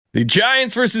The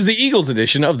Giants versus the Eagles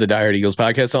edition of the Die Hard Eagles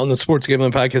podcast on the Sports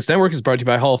Gambling Podcast Network is brought to you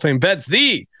by Hall of Fame Bets,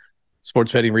 the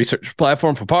sports betting research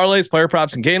platform for parlays, player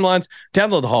props, and game lines.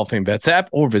 Download the Hall of Fame Bets app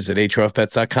or visit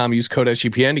HOFBets.com. Use code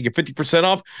SGPN to get 50%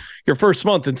 off your first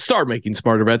month and start making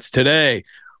smarter bets today.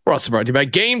 We're also brought to you by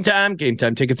Game Time. Game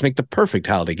Time tickets make the perfect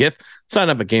holiday gift. Sign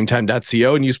up at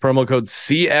gametime.co and use promo code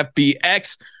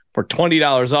CFBX for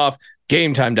 $20 off.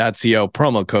 Gametime.co,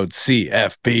 promo code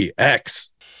CFBX.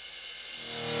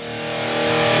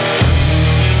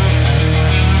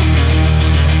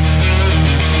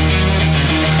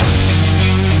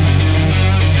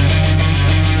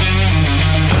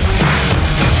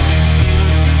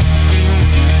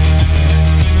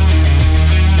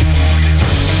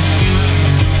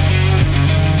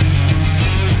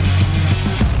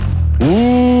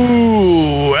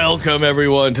 Welcome,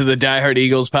 everyone, to the Die Hard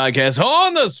Eagles podcast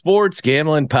on the Sports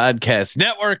Gambling Podcast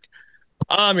Network.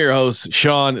 I'm your host,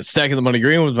 Sean, stacking the money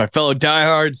green with my fellow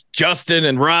diehards, Justin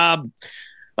and Rob.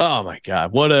 Oh, my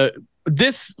God.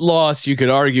 This loss, you could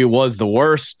argue, was the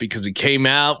worst because we came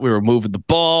out, we were moving the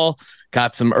ball,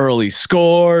 got some early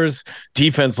scores.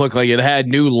 Defense looked like it had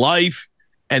new life.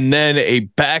 And then a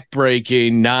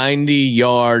backbreaking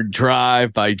 90-yard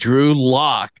drive by Drew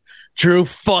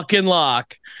fucking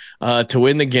Lock. To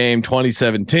win the game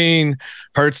 2017.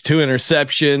 Hurts 2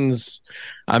 interceptions.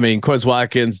 I mean, Quez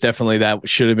Watkins, definitely that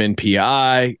should have been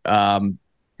PI.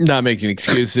 Not making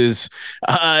excuses.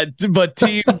 But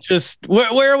team just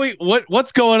where are we?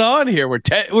 What's going on here?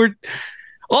 We're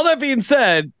all that being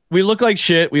said, we look like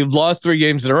shit. We've lost 3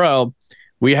 games in a row.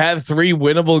 We have 3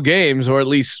 winnable games, or at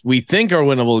least we think are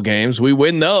winnable games. We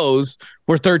win those.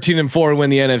 We're 13-4 and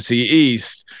win the NFC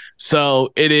East.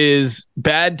 So it is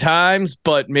bad times,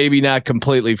 but maybe not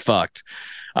completely fucked.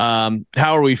 How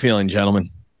are we feeling, gentlemen?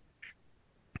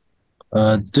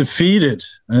 Defeated,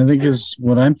 I think is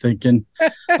what I'm thinking.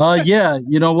 Yeah,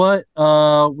 you know what?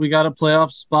 We got a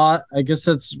playoff spot. I guess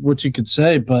that's what you could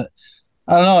say, but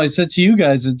I don't know. I said to you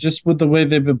guys, just with the way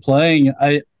they've been playing,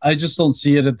 I just don't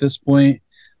see it at this point.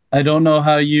 I don't know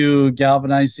how you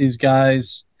galvanize these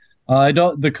guys.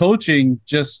 The coaching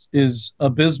just is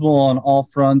abysmal on all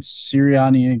fronts,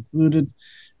 Sirianni included.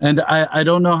 And I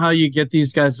don't know how you get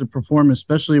these guys to perform,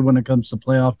 especially when it comes to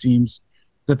playoff teams.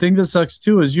 The thing that sucks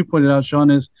too, as you pointed out,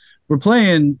 Sean, is we're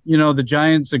playing, the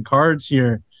Giants and Cards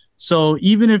here. So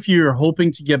even if you're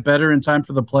hoping to get better in time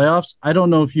for the playoffs, I don't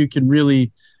know if you can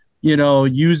really,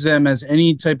 use them as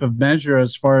any type of measure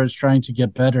as far as trying to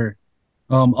get better,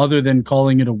 other than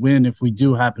calling it a win if we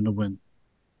do happen to win.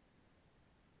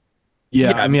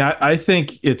 Yeah, I mean, I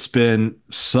think it's been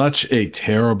such a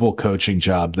terrible coaching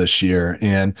job this year.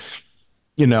 And,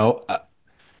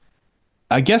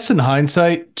 I guess in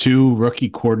hindsight, 2 rookie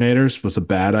coordinators was a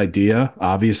bad idea,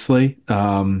 obviously.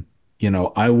 I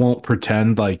won't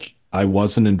pretend like I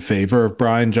wasn't in favor of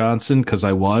Brian Johnson because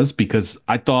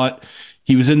I thought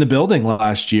he was in the building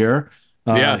last year.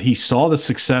 He saw the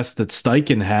success that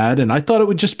Steichen had, and I thought it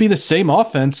would just be the same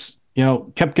offense,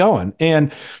 kept going.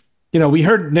 And we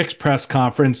heard Nick's press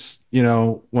conference,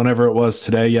 whenever it was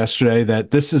yesterday,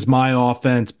 that this is my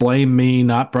offense, blame me,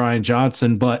 not Brian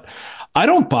Johnson. But I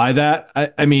don't buy that.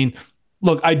 I mean,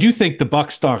 look, I do think the buck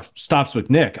stops with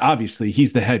Nick. Obviously,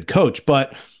 he's the head coach,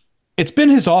 but it's been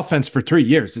his offense for 3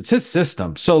 years. It's his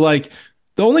system. So,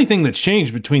 the only thing that's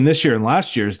changed between this year and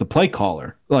last year is the play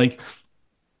caller.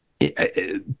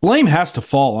 Blame has to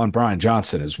fall on Brian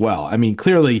Johnson as well. I mean,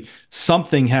 clearly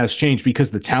something has changed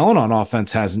because the talent on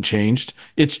offense hasn't changed.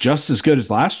 It's just as good as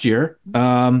last year.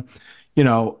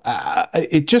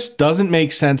 It just doesn't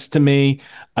make sense to me.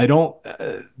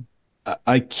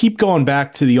 I keep going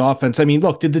back to the offense. I mean,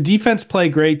 look, did the defense play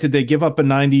great? Did they give up a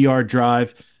 90-yard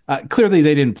drive? Clearly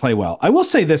they didn't play well. I will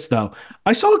say this, though.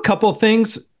 I saw a couple of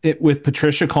things with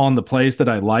Patricia calling the plays that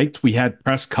I liked. We had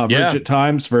press coverage at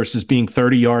times versus being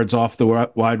 30 yards off the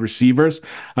wide receivers.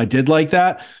 I did like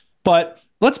that. But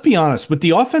let's be honest, with the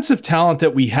offensive talent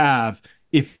that we have,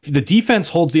 if the defense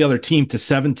holds the other team to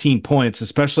 17 points,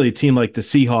 especially a team like the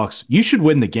Seahawks, you should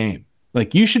win the game.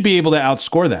 You should be able to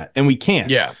outscore that, and we can't.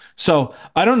 Yeah. So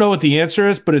I don't know what the answer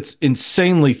is, but it's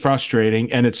insanely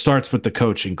frustrating, and it starts with the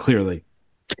coaching, clearly.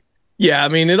 Yeah, I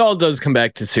mean, it all does come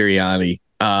back to Sirianni.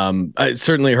 It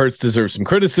certainly Hurts deserves some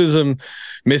criticism,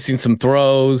 missing some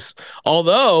throws.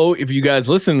 Although, if you guys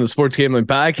listen to the Sports Gambling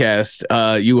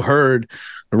Podcast, you heard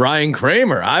Ryan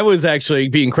Kramer. I was actually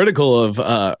being critical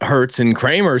of Hurts, and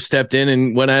Kramer stepped in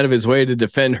and went out of his way to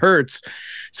defend Hurts,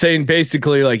 saying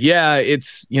basically like, yeah,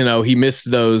 it's, he missed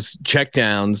those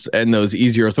checkdowns and those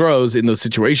easier throws in those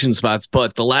situation spots.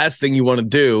 But the last thing you want to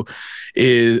do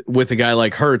is with a guy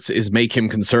like Hurts is make him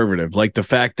conservative. Like the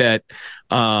fact that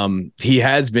he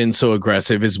has been so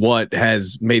aggressive is what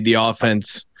has made the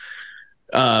offense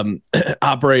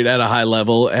operate at a high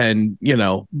level, and,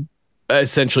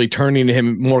 essentially turning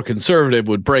him more conservative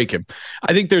would break him.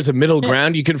 I think there's a middle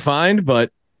ground you can find,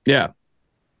 but yeah.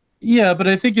 Yeah, but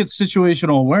I think it's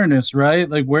situational awareness, right?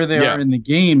 Like where they are in the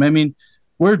game. I mean,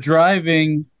 we're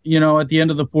driving, at the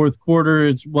end of the fourth quarter.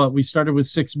 It's we started with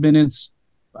 6 minutes.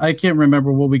 I can't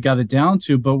remember what we got it down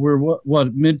to, but we're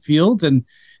midfield, and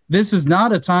this is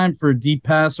not a time for a deep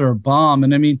pass or a bomb.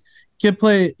 And I mean, you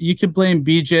can blame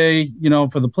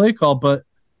BJ, for the play call, but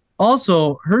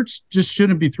also Hurts just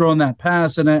shouldn't be throwing that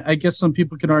pass. And I guess some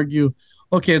people can argue,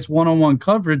 okay, it's one-on-one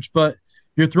coverage, but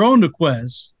you're throwing to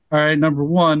Quez. All right, number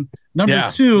one. Number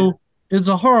two, it's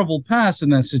a horrible pass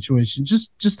in that situation.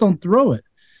 Just don't throw it.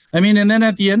 I mean, and then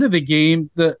at the end of the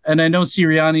game, and I know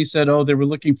Sirianni said, they were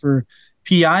looking for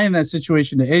PI in that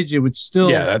situation to AJ, which still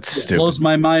blows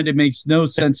my mind. It makes no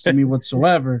sense to me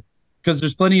whatsoever, because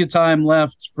there's plenty of time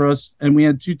left for us, and we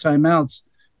had 2 timeouts.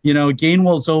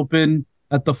 Gainwell's open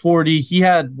at the 40. He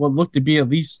had what looked to be at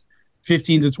least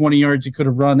 15 to 20 yards he could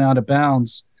have run out of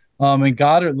bounds. And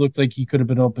Goddard looked like he could have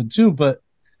been open too. But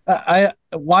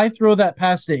why throw that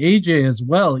pass to AJ as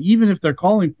well, even if they're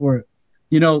calling for it?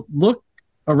 Look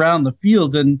around the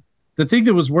field. And the thing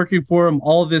that was working for him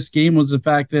all this game was the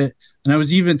fact that, and I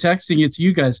was even texting it to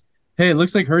you guys, hey, it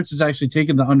looks like Hurts is actually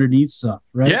taking the underneath stuff,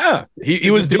 right? Yeah,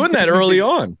 he was doing that early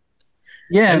on.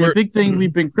 Yeah, and the big thing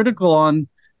we've been critical on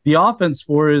the offense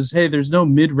for is, hey, there's no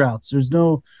mid routes. There's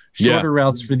no shorter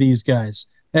routes for these guys.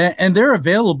 And they're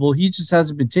available. He just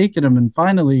hasn't been taking them. And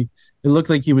finally, it looked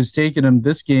like he was taking them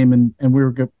this game, and we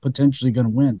were potentially going to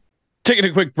win. Taking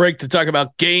a quick break to talk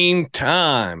about Game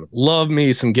Time. Love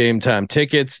me some Game Time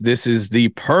tickets. This is the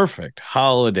perfect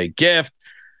holiday gift.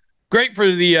 Great for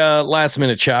the last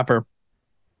minute shopper.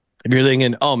 If you're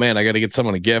thinking, oh man, I got to get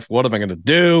someone a gift, what am I going to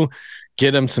do?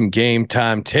 Get them some Game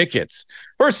Time tickets.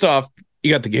 First off, you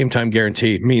got the Game Time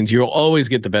guarantee. It means you'll always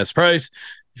get the best price.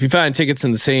 If you find tickets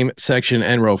in the same section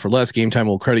and row for less, Game Time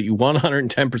will credit you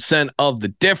 110% of the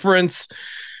difference.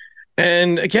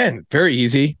 And again, very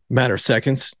easy, matter of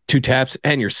seconds, 2 taps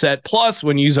and you're set. Plus,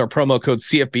 when you use our promo code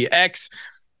CFBX,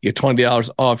 you get $20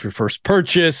 off your first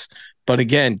purchase. But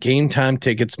again, Game Time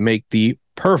tickets make the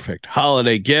perfect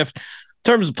holiday gift.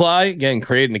 Terms apply. Again,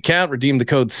 create an account, redeem the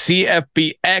code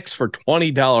CFBX for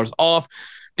 $20 off.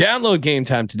 Download Game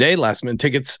Time today. Last minute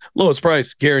tickets, lowest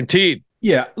price guaranteed.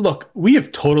 Yeah, look, we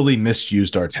have totally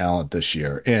misused our talent this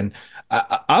year, and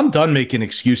I'm done making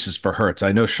excuses for Hurts.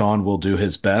 I know Sean will do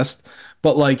his best,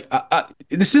 but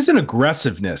this isn't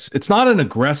aggressiveness. It's not an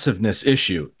aggressiveness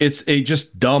issue. It's a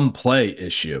just dumb play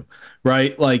issue,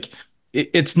 right?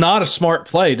 It's not a smart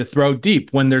play to throw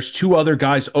deep when there's 2 other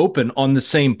guys open on the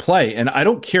same play. And I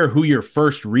don't care who your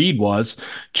first read was.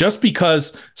 Just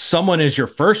because someone is your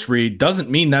first read doesn't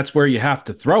mean that's where you have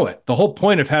to throw it. The whole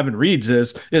point of having reads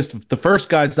is if the first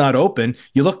guy's not open,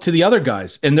 you look to the other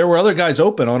guys. And there were other guys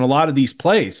open on a lot of these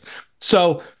plays.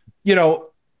 So,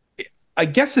 I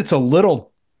guess it's a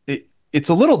little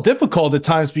difficult at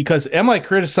times, because am I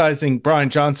criticizing Brian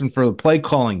Johnson for the play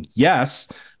calling? Yes.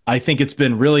 I think it's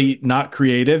been really not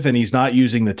creative, and he's not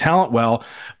using the talent well.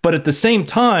 But at the same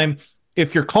time,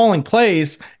 if you're calling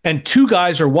plays and 2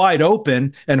 guys are wide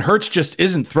open and Hurts just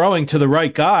isn't throwing to the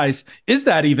right guys, is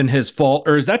that even his fault,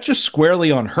 or is that just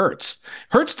squarely on Hurts?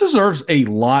 Hurts deserves a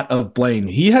lot of blame.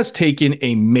 He has taken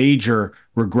a major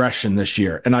regression this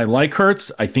year, and I like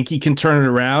Hurts. I think he can turn it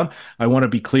around. I want to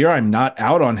be clear, I'm not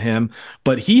out on him,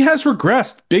 but he has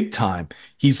regressed big time.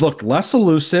 He's looked less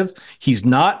elusive. He's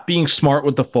not being smart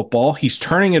with the football. He's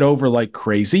turning it over like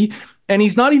crazy, and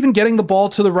he's not even getting the ball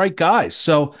to the right guys.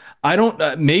 So I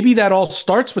don't. Maybe that all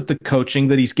starts with the coaching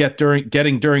that he's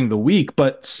getting during the week,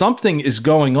 but something is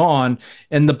going on,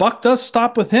 and the buck does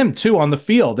stop with him too on the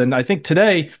field. And I think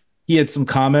today he had some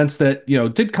comments that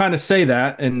did kind of say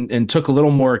that, and took a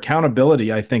little more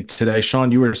accountability. I think today,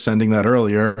 Sean, you were sending that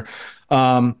earlier.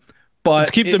 But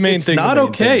let's keep the main thing. It's not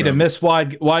okay to miss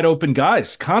wide open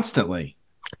guys constantly.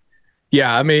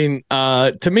 Yeah, I mean,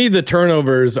 to me, the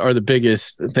turnovers are the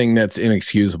biggest thing that's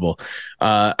inexcusable.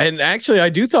 And actually, I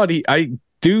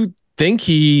do think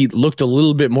he looked a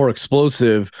little bit more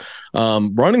explosive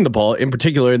running the ball, in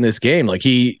particular in this game. Like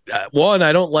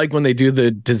I don't like when they do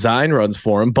the design runs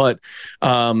for him, but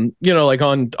like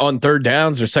on third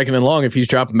downs or second and long, if he's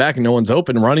dropping back and no one's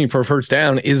open, running for a first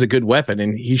down is a good weapon,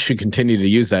 and he should continue to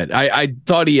use that. I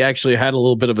thought he actually had a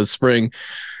little bit of a spring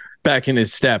back in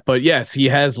his step, but yes, he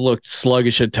has looked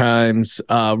sluggish at times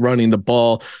running the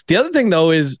ball. The other thing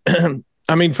though is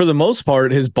I mean, for the most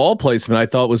part, his ball placement I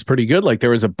thought was pretty good. Like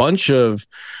there was a bunch of,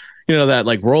 that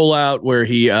like rollout where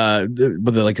he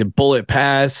with like a bullet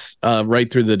pass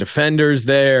right through the defenders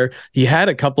there. He had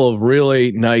a couple of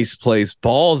really nice placed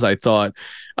balls, I thought.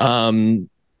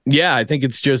 I think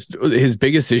it's just his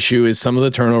biggest issue is some of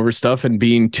the turnover stuff and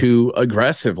being too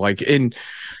aggressive, like in,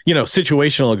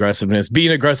 situational aggressiveness,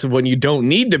 being aggressive when you don't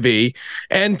need to be,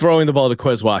 and throwing the ball to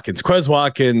Quez Watkins. Quez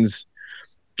Watkins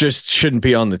just shouldn't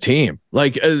be on the team.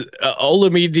 Like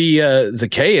Olamide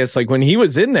Zacchaeus, like when he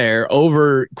was in there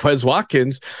over Quez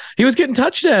Watkins, he was getting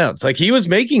touchdowns. Like he was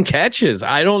making catches.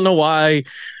 I don't know why.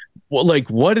 Well, like,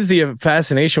 what is the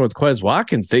fascination with Quez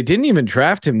Watkins? They didn't even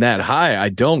draft him that high. I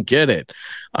don't get it.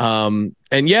 And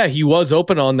yeah, he was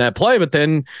open on that play, but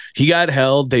then he got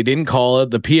held. They didn't call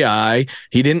it the PI.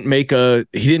 He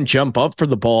didn't jump up for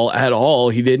the ball at all.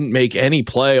 He didn't make any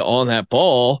play on that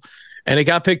ball, and it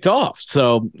got picked off.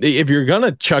 So if you're going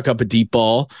to chuck up a deep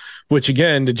ball, which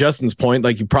again, to Justin's point,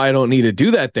 like you probably don't need to do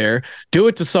that there, do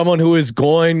it to someone who is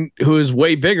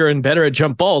way bigger and better at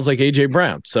jump balls like AJ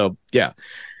Brown. So yeah.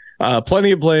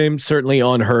 Plenty of blame, certainly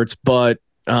on Hurts, but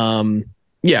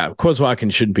Quez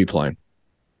Watkins shouldn't be playing.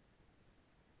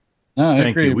 No, I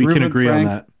Thank agree. you. We can agree on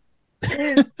that.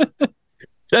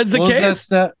 That's Zacchaeus.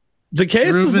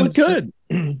 Zacchaeus has looked good.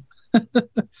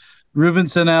 Ruben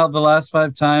sent out the last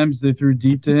 5 times they threw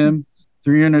deep to him,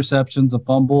 3 interceptions, a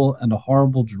fumble, and a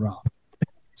horrible drop.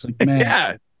 It's like, man.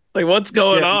 Yeah. Like, what's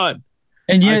going on?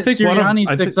 And yet Sirianni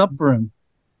sticks up for him.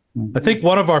 I think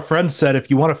one of our friends said, if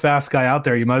you want a fast guy out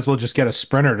there, you might as well just get a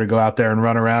sprinter to go out there and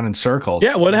run around in circles.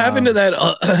 Yeah, what happened to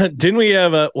that? Didn't we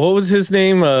have what was his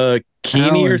name?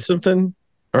 Keeney or something?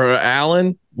 Or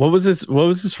Allen? What was his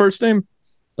first name?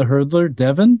 The hurdler,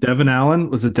 Devin Allen?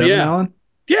 Was it Devin Allen?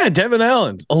 Yeah, Devin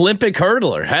Allen, Olympic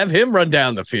hurdler. Have him run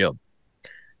down the field.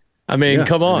 I mean,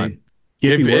 come on.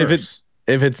 If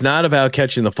it's not about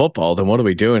catching the football, then what are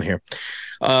we doing here?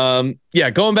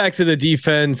 Going back to the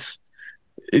defense,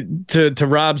 to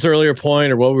Rob's earlier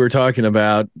point or what we were talking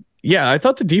about. Yeah, I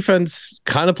thought the defense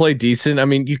kind of played decent. I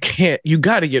mean, you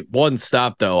got to get one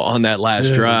stop though on that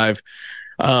last drive.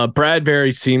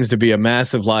 Bradbury seems to be a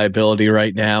massive liability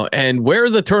right now. And where are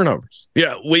the turnovers?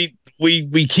 Yeah, we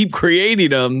keep creating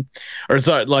them, or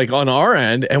sorry, like on our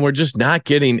end, and we're just not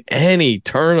getting any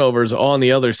turnovers on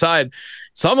the other side.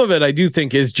 Some of it I do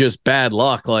think is just bad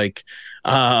luck. Like,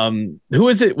 who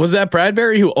is it? Was that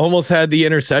Bradbury who almost had the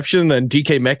interception? Then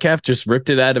DK Metcalf just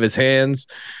ripped it out of his hands.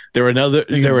 There were a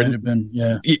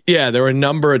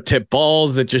number of tip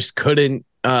balls that just couldn't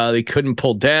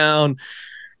pull down.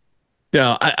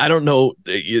 Yeah, I don't know.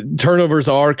 Turnovers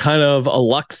are kind of a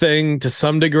luck thing to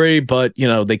some degree, but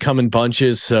they come in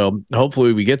bunches. So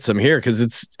hopefully we get some here, because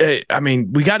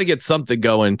we got to get something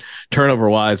going turnover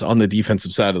wise on the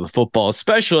defensive side of the football,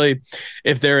 especially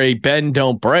if they're a bend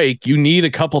don't break. You need a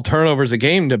couple turnovers a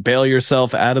game to bail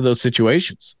yourself out of those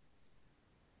situations.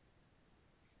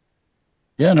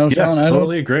 Yeah, no, Sean, I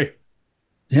totally agree.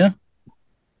 Yeah,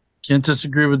 can't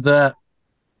disagree with that.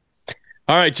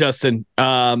 All right, Justin.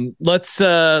 Let's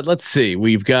see.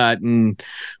 We've broken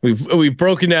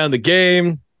down the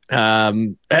game. What are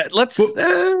you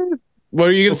going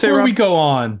to say, Rob? Before we go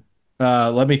on,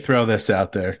 let me throw this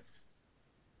out there.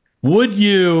 Would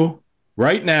you,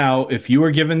 right now, if you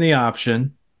were given the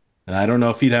option, and I don't know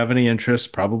if you'd have any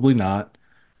interest, probably not,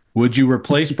 would you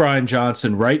replace Brian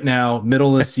Johnson right now,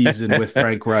 middle of the season, with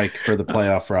Frank Reich for the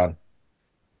playoff run?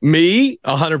 Me?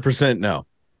 100% no.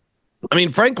 I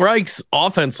mean, Frank Reich's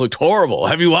offense looked horrible.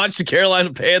 Have you watched the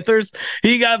Carolina Panthers?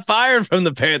 He got fired from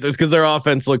the Panthers because their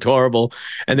offense looked horrible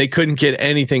and they couldn't get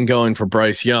anything going for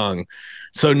Bryce Young.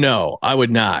 So no, I would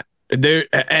not.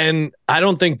 And I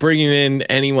don't think bringing in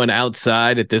anyone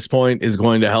outside at this point is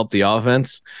going to help the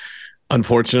offense,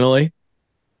 unfortunately.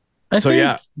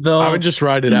 I would just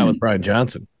ride it out with Brian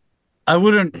Johnson. I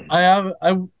wouldn't. I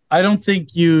don't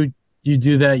think you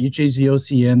do that. You change the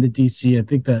OC and the DC. I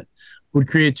think that would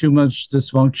create too much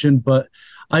dysfunction, but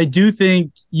I do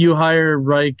think you hire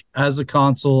Reich as a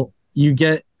console. You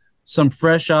get some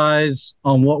fresh eyes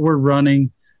on what we're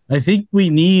running. I think we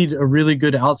need a really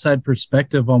good outside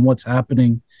perspective on what's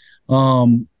happening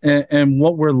and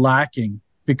what we're lacking,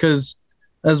 because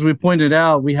as we pointed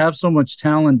out, we have so much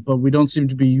talent, but we don't seem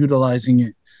to be utilizing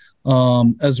it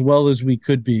as well as we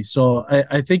could be. So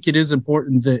I think it is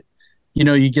important that,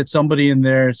 you get somebody in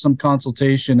there, some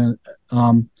consultation,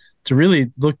 to really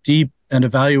look deep and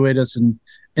evaluate us. And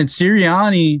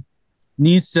Sirianni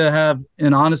needs to have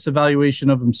an honest evaluation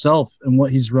of himself and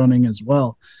what he's running as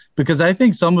well, because I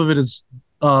think some of it is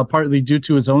partly due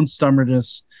to his own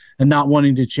stubbornness and not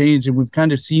wanting to change. And we've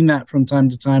kind of seen that from time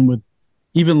to time with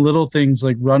even little things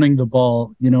like running the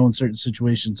ball, in certain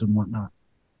situations and whatnot.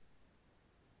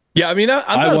 Yeah, I mean, I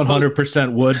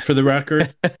 100% would, for the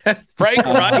record. Frank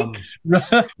Reich.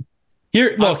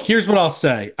 Here's what I'll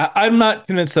say. I'm not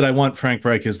convinced that I want Frank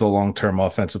Reich as the long-term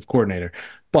offensive coordinator,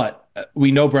 but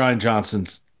we know Brian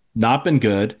Johnson's not been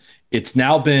good. It's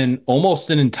now been almost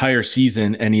an entire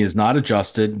season, and he has not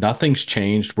adjusted. Nothing's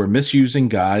changed. We're misusing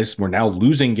guys. We're now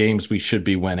losing games we should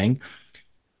be winning.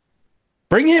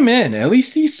 Bring him in. At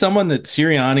least he's someone that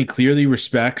Sirianni clearly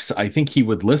respects. I think he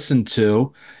would listen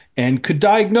to and could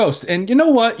diagnose. And you know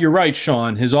what? You're right,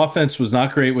 Sean. His offense was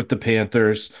not great with the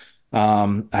Panthers. I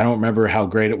don't remember how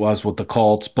great it was with the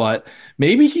Colts, but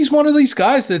maybe he's one of these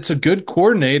guys that's a good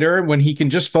coordinator when he can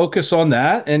just focus on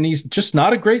that, and he's just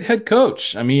not a great head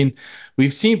coach. I mean,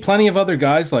 we've seen plenty of other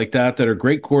guys like that are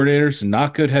great coordinators and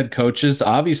not good head coaches.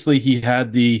 Obviously, he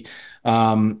had the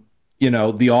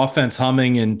offense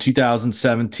humming in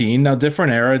 2017. Now,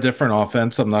 different era, different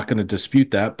offense. I'm not going to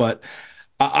dispute that, but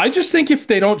I just think if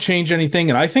they don't change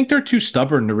anything, and I think they're too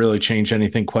stubborn to really change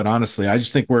anything, quite honestly, I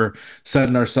just think we're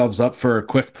setting ourselves up for a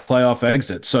quick playoff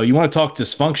exit. So you want to talk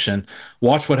dysfunction,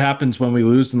 watch what happens when we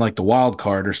lose in like the wild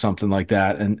card or something like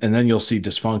that, and then you'll see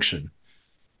dysfunction.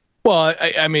 Well,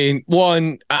 I mean,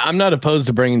 one, I'm not opposed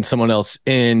to bringing someone else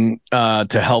in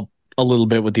to help a little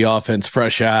bit with the offense,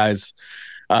 fresh eyes.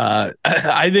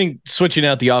 I think switching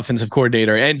out the offensive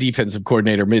coordinator and defensive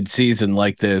coordinator mid-season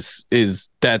like this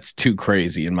that's too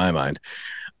crazy in my mind.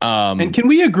 And can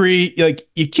we agree, like,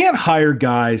 you can't hire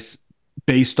guys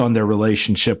based on their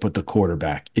relationship with the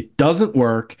quarterback? It doesn't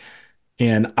work.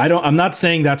 And I'm not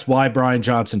saying that's why Brian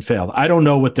Johnson failed. I don't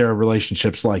know what their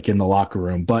relationship's like in the locker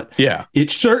room, but yeah, it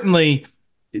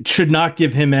should not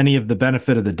give him any of the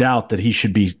benefit of the doubt that he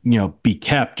should be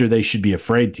kept, or they should be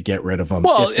afraid to get rid of him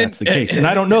if that's the case. And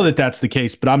I don't know that that's the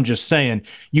case, but I'm just saying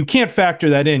you can't factor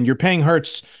that in. You're paying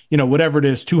Hurts, whatever it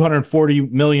is,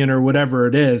 $240 million or whatever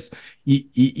it is.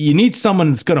 You need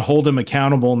someone that's going to hold him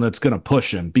accountable and that's going to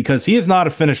push him, because he is not a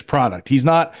finished product. He's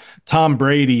not Tom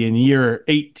Brady in year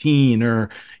 18 or,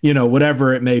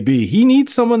 whatever it may be. He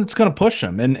needs someone that's going to push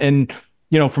him. And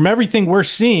from everything we're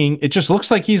seeing, it just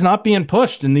looks like he's not being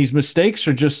pushed. And these mistakes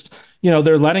are just,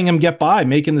 they're letting him get by,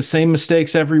 making the same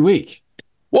mistakes every week.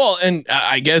 Well, and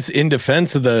I guess in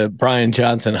defense of the Brian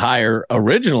Johnson hire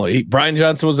originally, Brian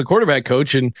Johnson was a quarterback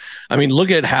coach. And I mean,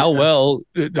 look at how well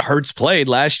Hurts played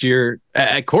last year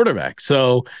at quarterback.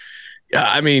 So,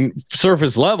 I mean,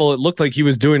 surface level, it looked like he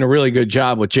was doing a really good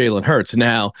job with Jalen Hurts.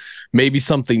 Now, maybe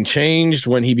something changed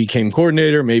when he became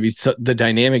coordinator. Maybe the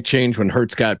dynamic changed when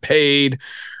Hurts got paid.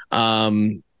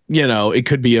 It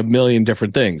could be a million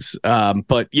different things.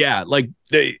 But yeah, like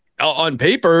on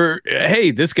paper,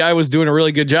 hey, this guy was doing a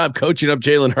really good job coaching up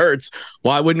Jalen Hurts.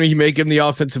 Why wouldn't we make him the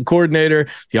offensive coordinator?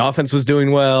 The offense was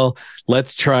doing well.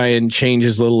 Let's try and change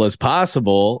as little as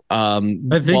possible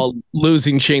while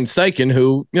losing Shane Steichen,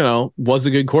 who, was a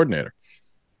good coordinator.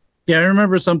 Yeah, I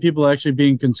remember some people actually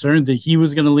being concerned that he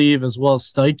was going to leave as well as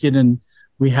Steichen, and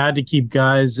we had to keep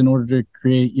guys in order to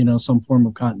create, some form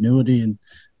of continuity. And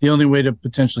the only way to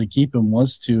potentially keep him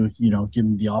was to, give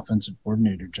him the offensive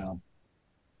coordinator job.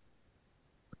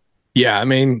 Yeah, I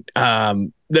mean,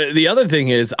 the other thing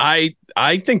is I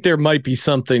think there might be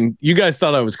something. You guys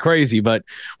thought I was crazy, but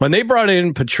when they brought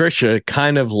in Patricia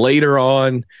kind of later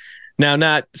on, now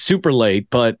not super late,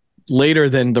 but later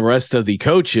than the rest of the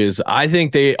coaches, I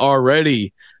think they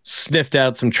already sniffed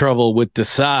out some trouble with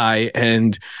Desai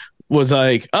and was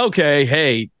like, okay,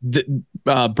 hey,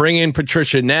 bring in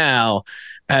Patricia now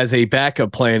as a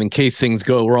backup plan in case things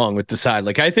go wrong with Desai.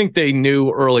 Like, I think they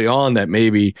knew early on that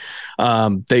maybe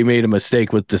they made a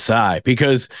mistake with Desai,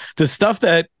 because the stuff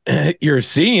that you're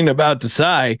seeing about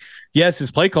Desai, yes,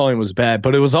 his play calling was bad,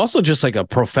 but it was also just like a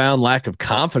profound lack of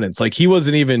confidence. Like, he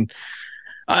wasn't even,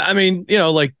 I mean,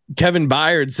 like Kevin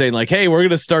Byard saying like, hey, we're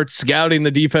going to start scouting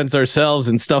the defense ourselves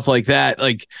and stuff like that.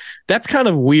 Like, that's kind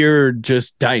of weird,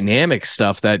 just dynamic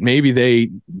stuff that maybe they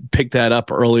picked that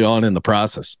up early on in the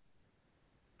process.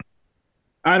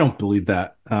 I don't believe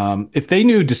that. If they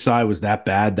knew Desai was that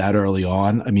bad that early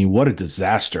on, I mean, what a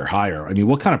disaster hire. I mean,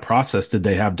 what kind of process did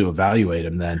they have to evaluate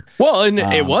him then? Well, and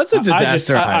it was a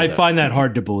disaster hire. I find that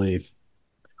hard to believe.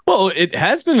 Well, it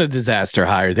has been a disaster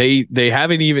hire. They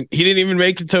haven't even. He didn't even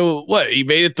make it to what? He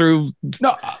made it through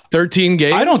 13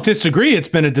 games. I don't disagree. It's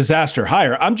been a disaster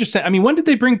hire. I'm just saying. I mean, when did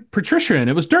they bring Patricia in?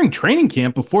 It was during training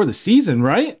camp before the season,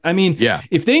 right? I mean, yeah.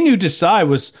 If they knew Desai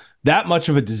was that much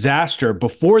of a disaster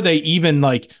before they even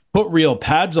like put real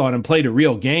pads on and played a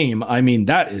real game, I mean,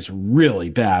 that is really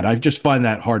bad. I just find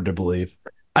that hard to believe.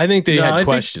 I think they had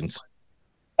questions.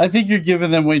 I think you're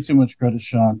giving them way too much credit,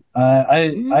 Sean.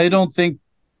 I don't think.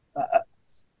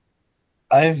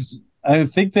 I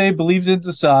think they believed in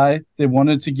Desai. They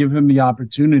wanted to give him the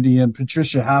opportunity, and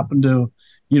Patricia happened to,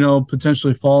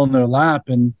 potentially fall in their lap.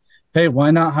 And hey,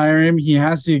 why not hire him? He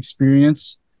has the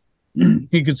experience.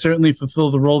 He could certainly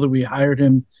fulfill the role that we hired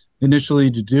him initially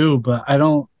to do. But I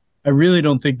really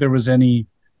don't think there was any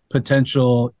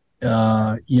potential. They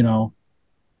were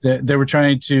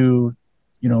trying to,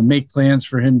 make plans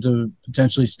for him to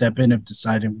potentially step in if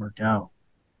Desai didn't work out.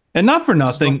 And not for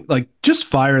nothing, like just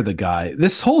fire the guy.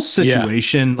 This whole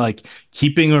situation, like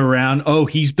keeping around,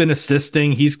 he's been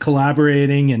assisting, he's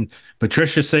collaborating, and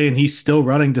Patricia saying he's still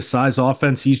running Desai's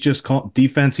offense, he's just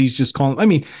defense, he's just calling. I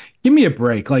mean, give me a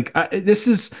break. Like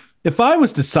if I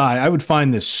was Desai, I would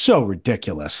find this so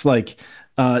ridiculous. Like,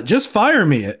 just fire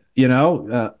me. I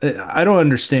don't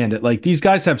understand it. Like these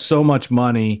guys have so much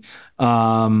money.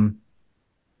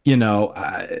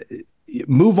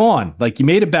 Move on. Like you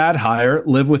made a bad hire,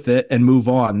 live with it and move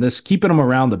on. This keeping him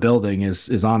around the building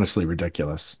is honestly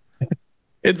ridiculous.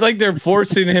 It's like they're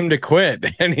forcing him to quit,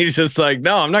 and he's just like,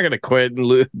 "No, I'm not going to quit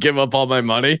and give up all my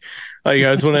money. Like you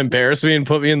guys want to embarrass me and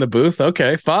put me in the booth?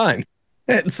 Okay, fine."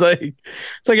 It's like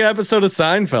an episode of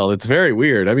Seinfeld. It's very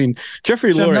weird. I mean,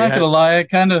 Jeffrey Lurie. I'm not gonna lie. I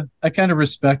kind of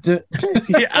respect it.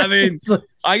 Yeah, I mean,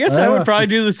 I guess I would probably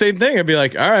do the same thing. I'd be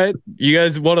like, all right, you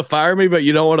guys want to fire me, but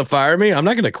you don't want to fire me. I'm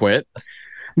not going to quit.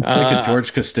 It's like a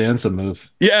George Costanza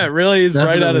move. Yeah, it really is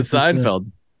right out of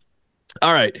Seinfeld.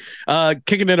 All right.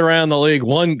 Kicking it around the league.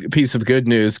 One piece of good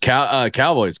news.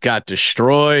 Cowboys got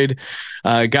destroyed,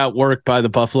 got worked by the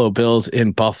Buffalo Bills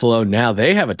in Buffalo. Now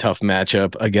they have a tough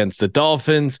matchup against the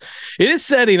Dolphins. It is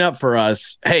setting up for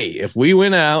us. Hey, if we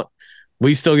win out,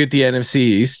 we still get the NFC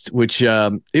East, which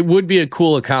it would be a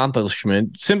cool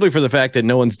accomplishment simply for the fact that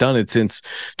no one's done it since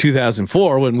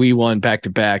 2004 when we won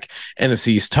back-to-back NFC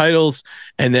East titles,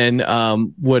 and then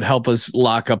would help us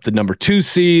lock up the number 2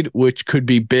 seed, which could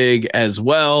be big as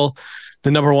well. The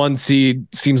number 1 seed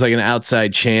seems like an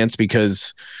outside chance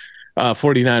because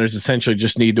 49ers essentially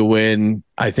just need to win.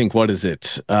 I think, what is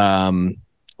it?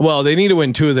 Well, they need to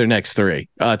win 2 of their next 3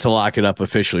 to lock it up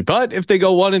officially. But if they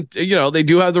go 1 and, they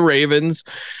do have the Ravens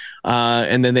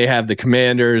and then they have the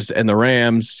Commanders and the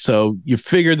Rams. So you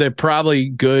figure they're probably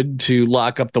good to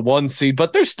lock up the 1 seed,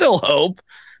 but there's still hope.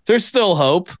 There's still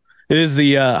hope. It is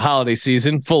the holiday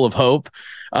season full of hope.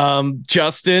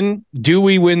 Justin, do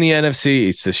we win the NFC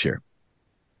East this year?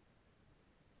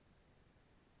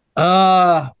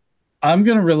 I'm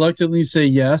going to reluctantly say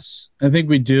yes. I think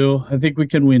we do. I think we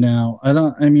can win out.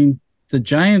 The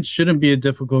Giants shouldn't be a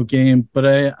difficult game, but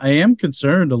I am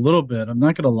concerned a little bit. I'm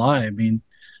not going to lie. I mean,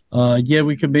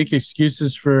 we could make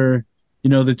excuses for,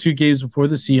 the 2 games before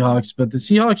the Seahawks, but the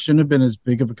Seahawks shouldn't have been as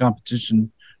big of a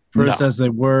competition for us as they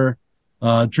were.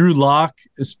 Drew Lock,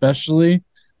 especially.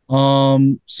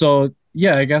 I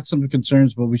got some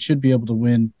concerns, but we should be able to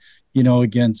win,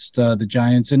 against the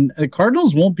Giants. And the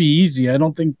Cardinals won't be easy. I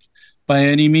don't think by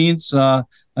any means. I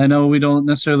know we don't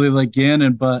necessarily like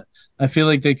Gannon, but I feel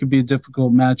like they could be a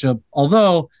difficult matchup.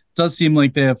 Although it does seem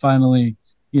like they have finally,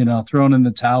 thrown in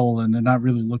the towel and they're not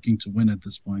really looking to win at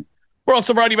this point. We're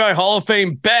also brought to you by Hall of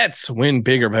Fame Bets. Win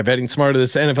bigger by betting smarter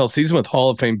this NFL season with Hall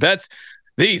of Fame Bets,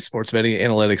 the sports betting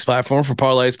analytics platform for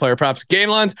parlays, player props, game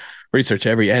lines. Research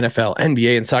every NFL,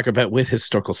 NBA, and soccer bet with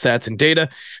historical stats and data.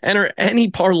 Enter any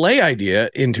parlay idea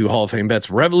into Hall of Fame Bet's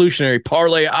revolutionary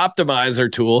parlay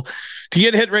optimizer tool to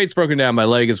get hit rates broken down by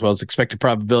leg as well as expected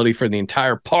probability for the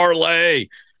entire parlay.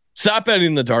 Stop betting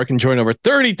in the dark and join over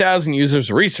 30,000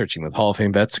 users researching with Hall of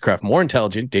Fame Bets to craft more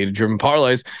intelligent, data-driven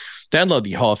parlays. Download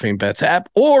the Hall of Fame Bets app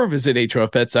or visit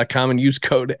HOFBets.com and use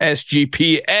code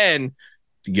SGPN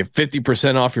to get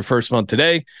 50% off your first month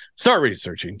today. Start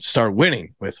researching, start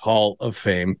winning with Hall of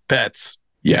Fame Bets.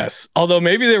 Yes. Although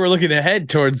maybe they were looking ahead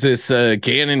towards this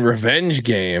Gannon revenge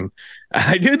game.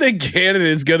 I do think Gannon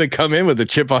is going to come in with a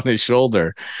chip on his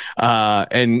shoulder.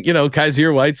 And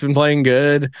Kaiser White's been playing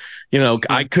good.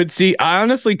 I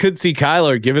honestly could see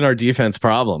Kyler giving our defense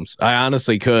problems. I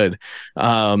honestly could.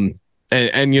 And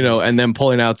then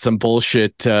pulling out some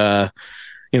bullshit,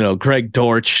 Greg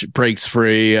Dortch breaks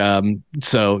free. I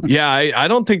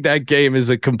don't think that game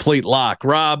is a complete lock.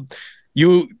 Rob,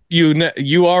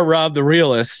 you are Rob the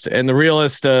realist, and the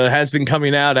realist has been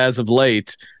coming out as of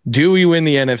late. Do we win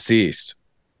the NFC East?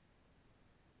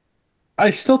 I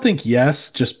still think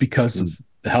yes, just because of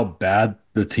how bad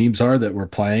the teams are that we're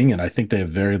playing, and I think they have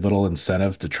very little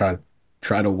incentive to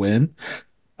try to win.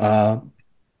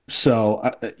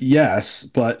 Yes,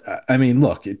 but I mean,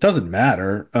 look, it doesn't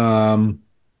matter.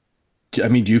 I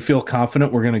mean, do you feel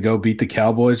confident we're going to go beat the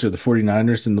Cowboys or the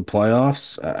 49ers in the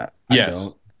playoffs?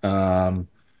 Yes. I don't.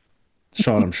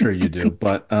 Sean, I'm sure you do,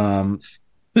 but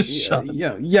yes,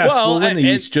 we'll win the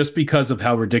East just because of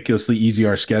how ridiculously easy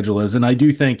our schedule is, and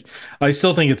I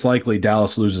still think it's likely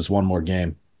Dallas loses one more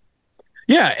game.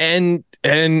 Yeah, and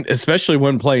especially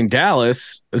when playing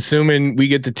Dallas, assuming we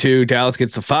get the 2, Dallas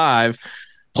gets the 5.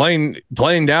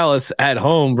 Playing Dallas at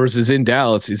home versus in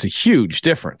Dallas is a huge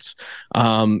difference.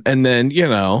 And then,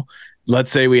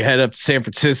 let's say we head up to San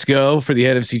Francisco for the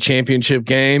NFC Championship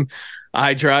game.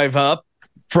 I drive up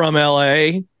from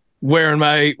LA wearing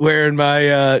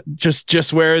my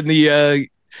just wearing the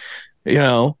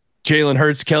Jalen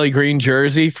Hurts Kelly Green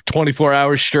jersey for 24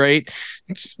 hours straight,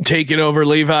 taking over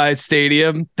Levi's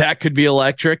Stadium. That could be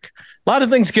electric. A lot of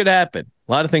things could happen.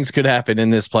 A lot of things could happen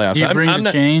in this playoffs. Do you bring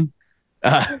the chain?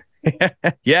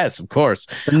 Yes, of course.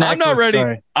 I'm not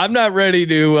ready. I'm not ready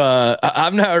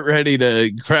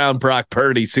to crown Brock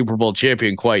Purdy Super Bowl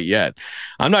champion quite yet.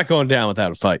 I'm not going down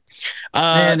without a fight.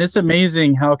 Man, it's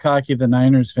amazing how cocky the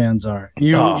Niners fans are.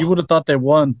 You would have thought they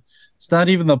won. It's not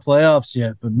even the playoffs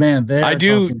yet, but man, they are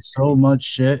talking so much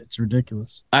shit. It's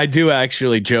ridiculous. I do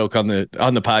actually joke on the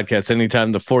podcast.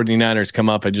 Anytime the 49ers come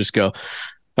up, I just go,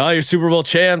 "Oh, you're Super Bowl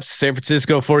champs, San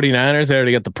Francisco 49ers. They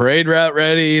already got the parade route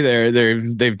ready.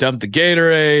 They've dumped the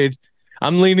Gatorade."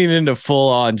 I'm leaning into full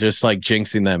on just like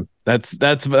jinxing them. That's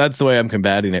the way I'm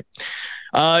combating it.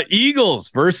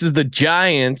 Eagles versus the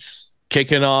Giants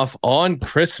kicking off on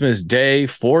Christmas Day,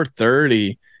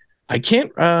 4:30.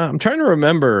 I'm trying to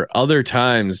remember other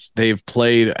times they've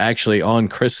played actually on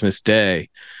Christmas Day. I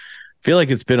feel like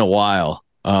it's been a while.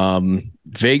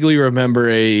 Vaguely remember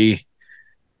I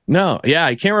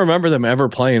can't remember them ever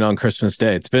playing on Christmas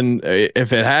Day. It's been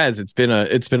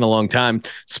a long time.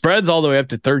 Spreads all the way up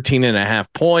to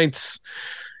 13.5 points.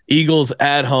 Eagles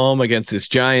at home against this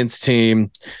Giants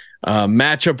team.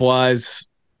 Matchup wise,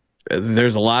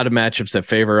 there's a lot of matchups that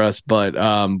favor us, but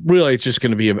really it's just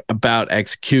going to be about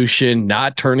execution,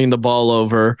 not turning the ball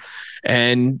over.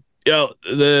 And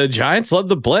the Giants love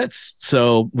the blitz,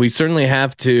 so we certainly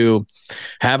have to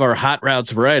have our hot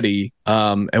routes ready.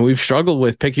 And we've struggled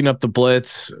with picking up the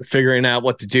blitz, figuring out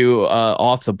what to do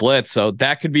off the blitz. So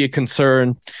that could be a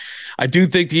concern. I do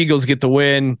think the Eagles get the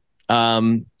win.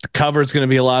 The cover is going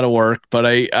to be a lot of work, but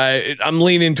I'm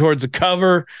leaning towards a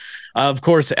cover. Of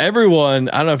course, everyone,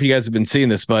 I don't know if you guys have been seeing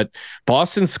this, but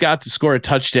Boston Scott to score a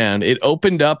touchdown. It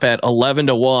opened up at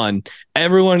 11-1.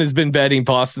 Everyone has been betting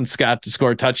Boston Scott to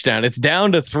score a touchdown. It's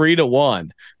down to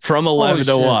 3-1 from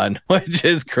 11-1, which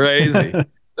is crazy.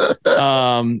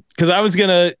 Because I was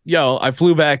gonna, I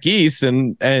flew back east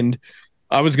and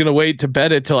I was gonna wait to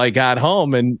bet it till I got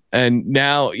home, and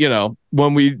now,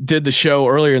 when we did the show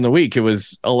earlier in the week, it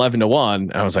was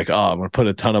 11-1. I was like, I'm gonna put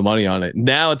a ton of money on it.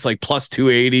 Now it's like plus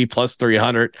 280, plus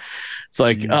 300. It's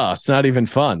like, it's not even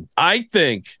fun. I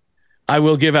think I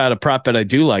will give out a prop bet I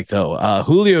do like though.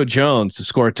 Julio Jones to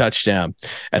score a touchdown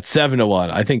at 7-1.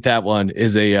 I think that one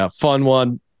is a fun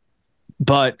one.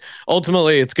 But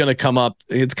ultimately, it's going to come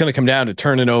down to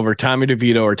turning over Tommy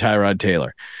DeVito or Tyrod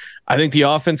Taylor. I think the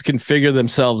offense can figure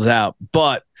themselves out,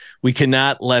 but we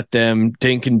cannot let them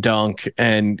dink and dunk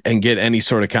and get any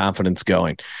sort of confidence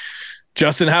going.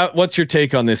 Justin, what's your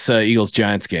take on this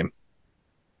Eagles-Giants game?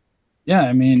 Yeah,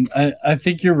 I mean, I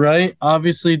think you're right.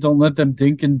 Obviously, don't let them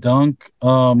dink and dunk.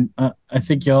 I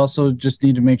think you also just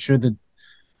need to make sure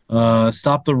that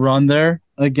stop the run there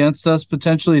against us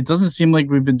potentially. It doesn't seem like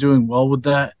we've been doing well with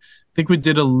that. I think we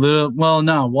did a little well.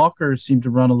 Now Walker seemed to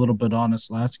run a little bit on us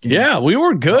last game. Yeah, we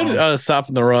were good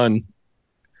stopping the run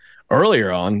early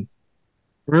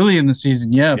in the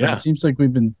season. But it seems like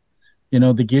we've been,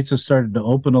 the gates have started to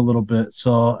open a little bit.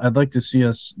 So I'd like to see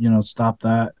us, stop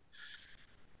that.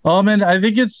 Man, I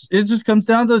think it just comes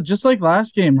down to just like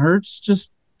last game. Hurts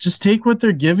just take what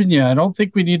they're giving you. I don't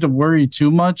think we need to worry too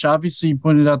much. Obviously, you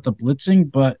pointed out the blitzing,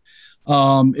 but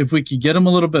if we could get them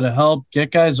a little bit of help,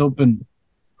 get guys open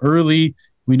early,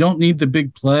 we don't need the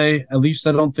big play. At least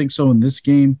I don't think so in this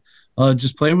game.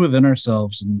 Just play within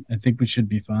ourselves, and I think we should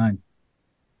be fine.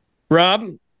 Rob,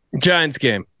 Giants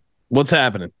game, what's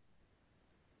happening?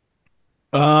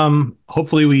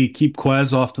 Hopefully we keep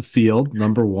Quez off the field,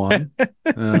 number one.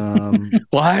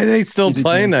 Why are they still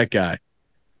playing that guy?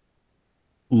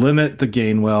 limit the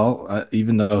Gainwell,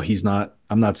 even though he's not.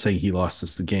 I'm not saying he lost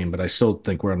us the game, but I still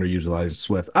think we're underutilizing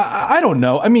Swift. I don't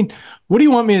know. I mean, what do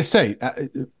you want me to say?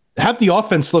 Have the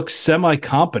offense look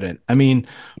semi-competent. I mean,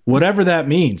 whatever that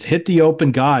means. Hit the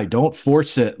open guy. Don't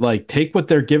force it. Like, take what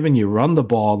they're giving you. Run the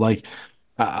ball. Like,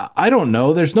 I don't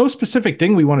know. There's no specific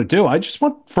thing we want to do. I just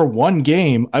want, for one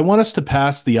game, I want us to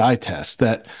pass the eye test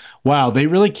that, wow, they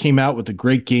really came out with a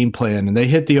great game plan and they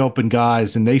hit the open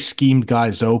guys and they schemed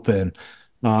guys open.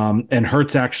 And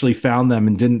Hurts actually found them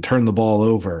and didn't turn the ball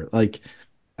over. Like,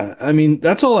 I mean,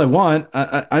 that's all I want.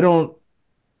 I don't,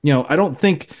 I don't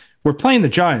think we're playing the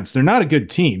Giants. They're not a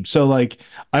good team. So, like,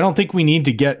 I don't think we need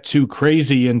to get too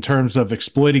crazy in terms of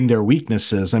exploiting their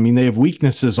weaknesses. I mean, they have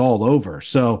weaknesses all over.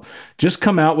 So just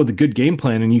come out with a good game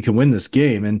plan and you can win this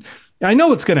game. And I know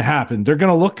what's going to happen. They're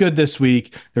going to look good this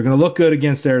week. They're going to look good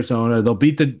against Arizona. They'll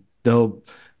beat the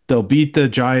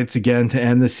Giants again to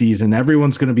end the season.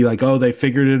 Everyone's going to be like, oh, they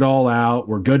figured it all out.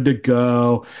 We're good to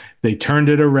go. They turned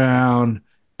it around.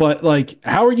 But, like,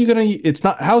 how are you going to – it's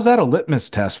not – how's that a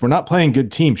litmus test? We're not playing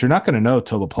good teams. You're not going to know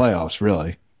till the playoffs,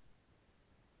 really.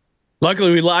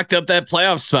 Luckily, we locked up that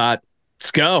playoff spot. Let's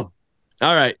go.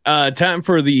 All right. Time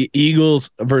for the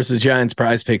Eagles versus Giants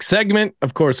prize pick segment.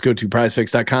 Of course, go to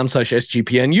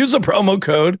prizepicks.com/SGPN. Use the promo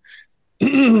code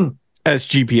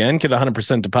SGPN. Get a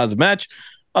 100% deposit match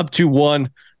up to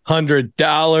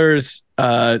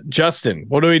 $100. Justin,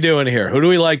 what are we doing here? Who do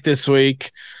we like this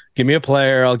week? Give me a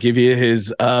player. I'll give you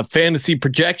his fantasy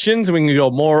projections. We can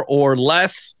go more or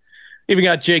less. Even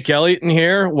got Jake Elliott in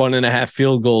here, 1.5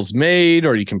 field goals made,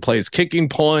 or you can play his kicking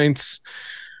points.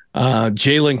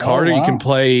 Jalen Carter, you can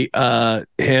play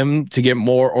him to get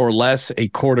more or less a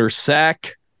quarter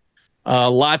sack. A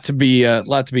lot to be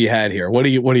had here. What do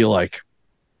you like?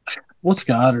 What's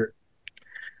Goddard?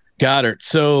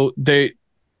 So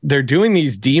they're doing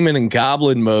these demon and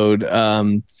goblin mode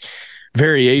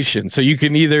variation. So you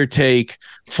can either take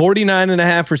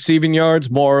 49.5 receiving yards,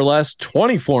 more or less,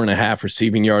 24.5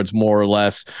 receiving yards, more or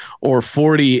less, or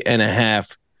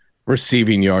 40.5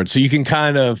 receiving yards. So you can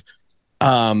kind of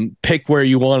pick where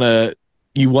you want the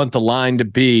line to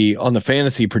be on the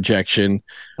fantasy projection.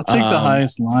 I'll take the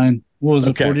highest line. What was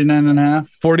it? 49.5?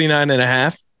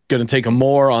 49.5. Going to take a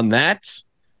more on that.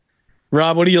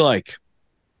 Rob, what do you like?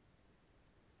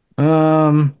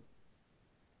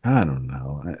 I don't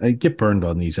know. I get burned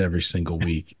on these every single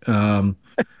week.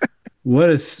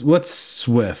 What's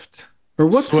Swift? Or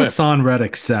what's Hassan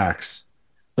Reddick sacks?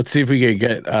 Let's see if we can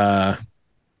get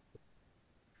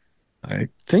I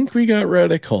think we got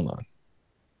Reddick. Hold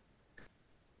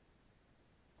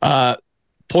on.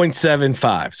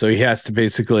 0.75. So he has to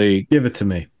basically give it to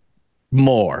me.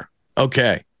 More.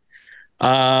 Okay.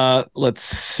 Let's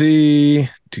see.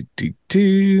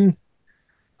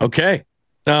 Okay.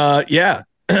 Yeah.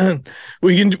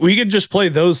 we can just play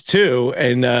those two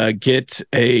and get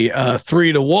a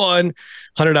 3-to-1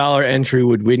 $100 entry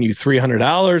would win you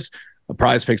 $300.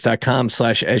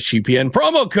 Prizepicks.com/SGPN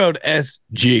promo code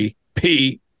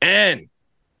SGPN.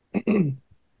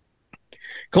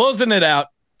 Closing it out.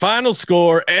 Final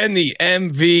score and the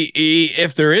MVE,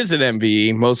 if there is an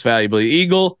MVE, most valuably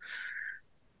Eagle.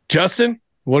 Justin,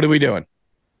 what are we doing?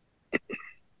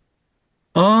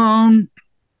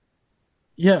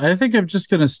 Yeah, I think I'm just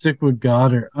going to stick with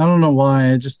Goddard. I don't know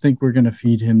why. I just think we're going to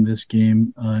feed him this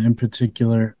game in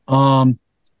particular.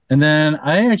 And then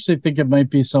I actually think it might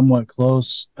be somewhat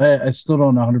close. I still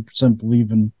don't 100%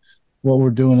 believe in what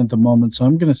we're doing at the moment. So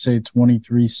I'm going to say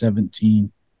 23-17.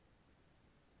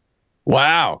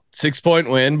 Wow. 6-point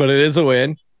win, but it is a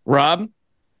win. Rob?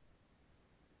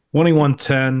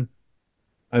 21-10.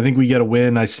 I think we get a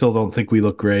win. I still don't think we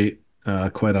look great,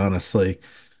 quite honestly.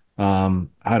 I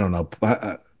don't know.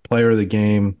 Player of the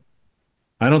game.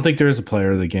 I don't think there is a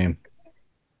player of the game.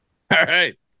 All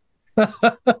right.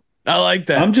 I like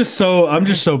that. I'm just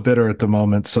so bitter at the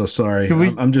moment. So sorry.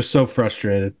 I'm just so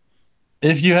frustrated.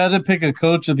 If you had to pick a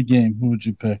coach of the game, who would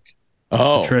you pick?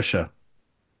 Oh, Patricia.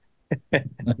 I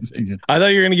thought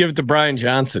you were going to give it to Brian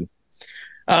Johnson.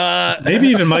 Maybe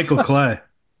even Michael Clay.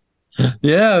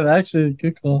 Yeah, actually,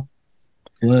 good call.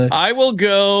 I will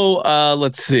go.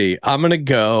 Let's see. I'm going to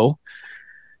go.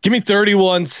 Give me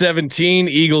 31-17.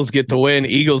 Eagles get the win.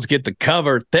 Eagles get the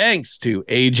cover thanks to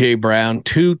A.J. Brown.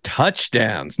 2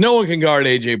 touchdowns. No one can guard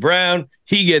A.J. Brown.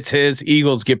 He gets his.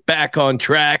 Eagles get back on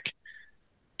track.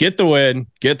 Get the win.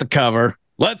 Get the cover.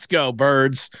 Let's go,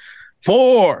 Birds.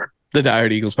 For the Die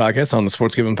Hard Eagles podcast on the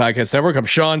Sports Gambling Podcast Network, I'm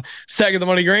Sean, Stacking the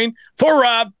Money Green. For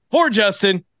Rob, for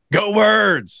Justin, go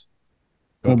Birds.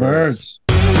 Go Birds.